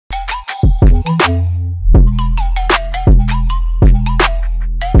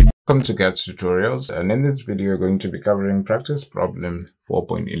Welcome to GATS Tutorials, and in this video we're going to be covering practice problem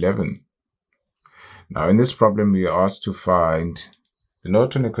 4.11. Now in this problem we are asked to find the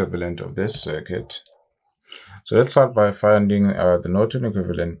Norton equivalent of this circuit. So let's start by finding the Norton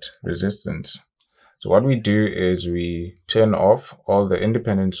equivalent resistance. So what we do is we turn off all the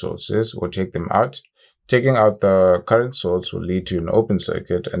independent sources or take them out. Taking out the current source will lead to an open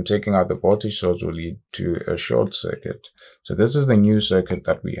circuit, and taking out the voltage source will lead to a short circuit. So this is the new circuit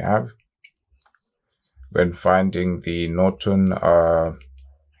that we have when finding the Norton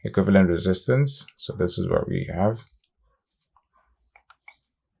equivalent resistance. So this is what we have.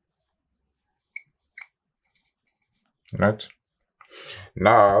 Right.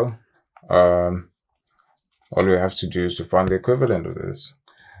 Now, all we have to do is to find the equivalent of this.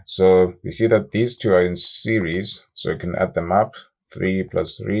 So we see that these two are in series, so you can add them up. 3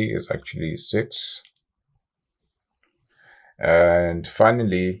 plus 3 is actually 6. And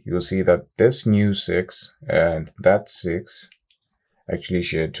finally, you'll see that this new 6 and that 6 actually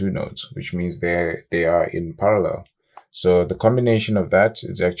share two nodes, which means they are in parallel. So the combination of that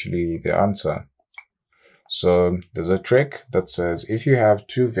is actually the answer. So there's a trick that says if you have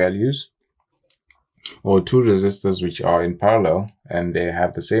two values or two resistors which are in parallel and they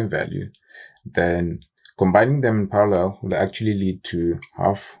have the same value, then combining them in parallel will actually lead to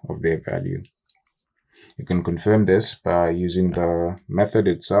half of their value. You can confirm this by using the method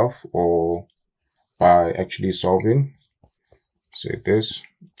itself or by actually solving. Say this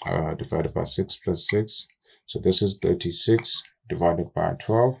divided by 6 plus 6. So this is 36 divided by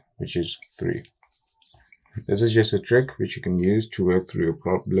 12, which is 3. This is just a trick which you can use to work through your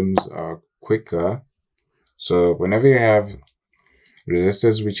problems quicker. So whenever you have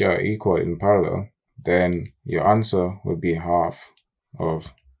resistors which are equal in parallel, then your answer will be half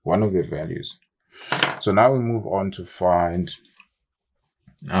of one of their values. So now we move on to find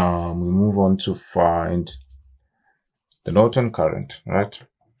the Norton current, right?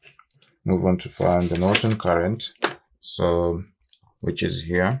 Move on to find the Norton current, so which is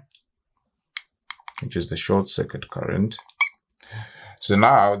here, which is the short circuit current. So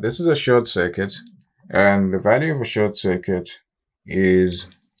now this is a short circuit, and the value of a short circuit is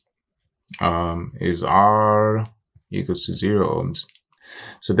R equals to 0 ohms.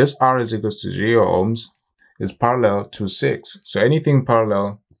 So this R is equals to 0 ohms is parallel to 6. So anything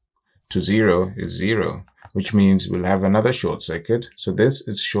parallel to 0 is 0, which means we'll have another short circuit. So this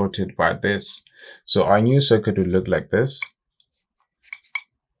is shorted by this. So our new circuit would look like this.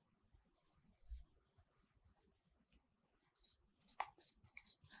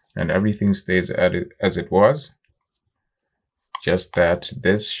 And everything stays as it was. Just that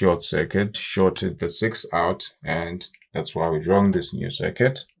this short circuit shorted the 6 out, and that's why we're drawing this new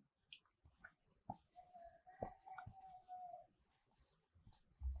circuit.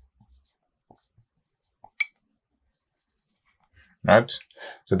 Right,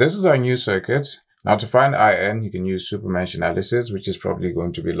 so this is our new circuit. Now to find IN, you can use supermesh analysis, which is probably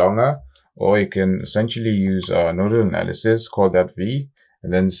going to be longer, or you can essentially use Nodal Analysis, call that V,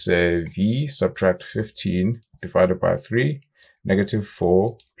 and then say V subtract 15 divided by 3, negative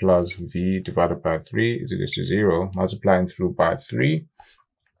 4 plus V divided by 3 is equal to 0, multiplying through by 3.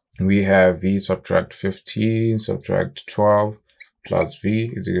 We have V subtract 15 subtract 12 plus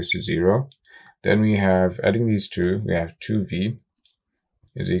V is equal to 0. Then we have, adding these two, we have 2V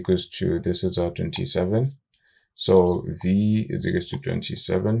is equals to, this is our 27. So V is equals to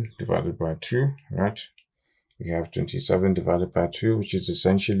 27 divided by 2, right? We have 27 divided by 2, which is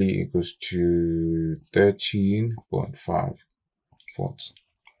essentially equals to 13.5 volts,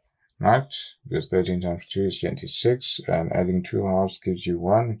 right? Because 13 times 2 is 26, and adding 2 halves gives you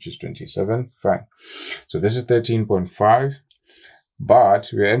 1, which is 27. Fine. So this is 13.5. But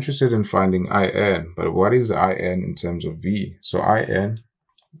we're interested in finding IN. But what is IN in terms of V? So IN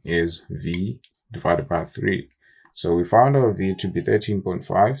is V divided by 3. So we found our V to be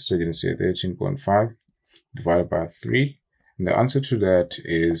 13.5. So you can say 13.5 divided by 3. And the answer to that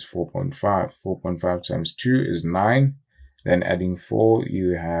is 4.5. 4.5 times 2 is 9. Then adding 4,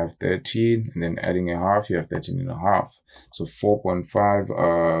 you have 13. And then adding a half, you have 13.5. So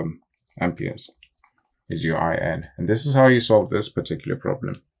 4.5 amperes is your IN. And this is how you solve this particular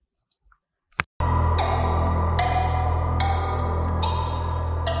problem.